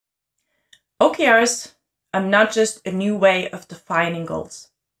OKRs are not just a new way of defining goals.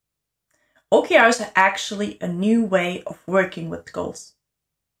 OKRs are actually a new way of working with goals.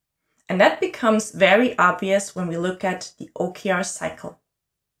 And that becomes very obvious when we look at the OKR cycle.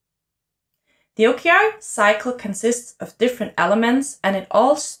 The OKR cycle consists of different elements, and it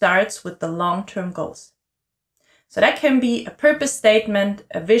all starts with the long-term goals. So that can be a purpose statement,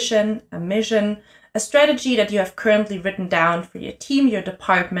 a vision, a mission, a strategy that you have currently written down for your team, your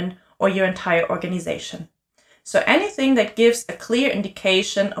department, or your entire organization. So anything that gives a clear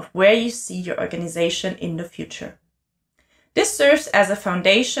indication of where you see your organization in the future. This serves as a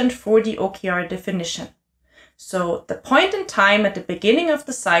foundation for the OKR definition. So the point in time at the beginning of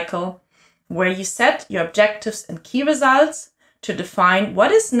the cycle where you set your objectives and key results to define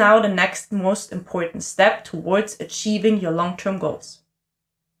what is now the next most important step towards achieving your long-term goals.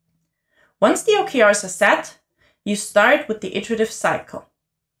 Once the OKRs are set, you start with the iterative cycle,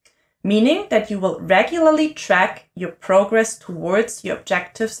 meaning that you will regularly track your progress towards your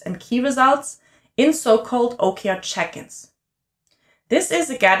objectives and key results in so-called OKR check-ins. This is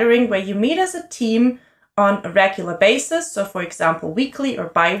a gathering where you meet as a team on a regular basis, so for example weekly or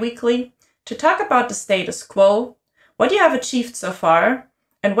bi-weekly, to talk about the status quo, what you have achieved so far,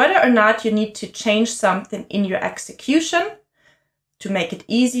 and whether or not you need to change something in your execution to make it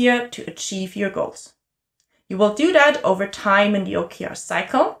easier to achieve your goals. You will do that over time in the OKR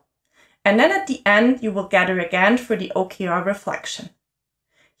cycle, and then at the end you will gather again for the OKR reflection.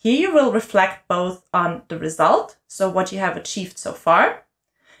 Here you will reflect both on the result, so what you have achieved so far,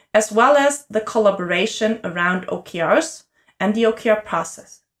 as well as the collaboration around OKRs and the OKR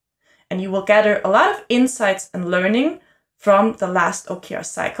process. And you will gather a lot of insights and learning from the last OKR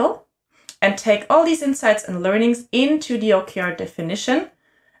cycle and take all these insights and learnings into the OKR definition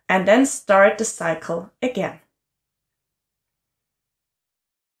and then start the cycle again.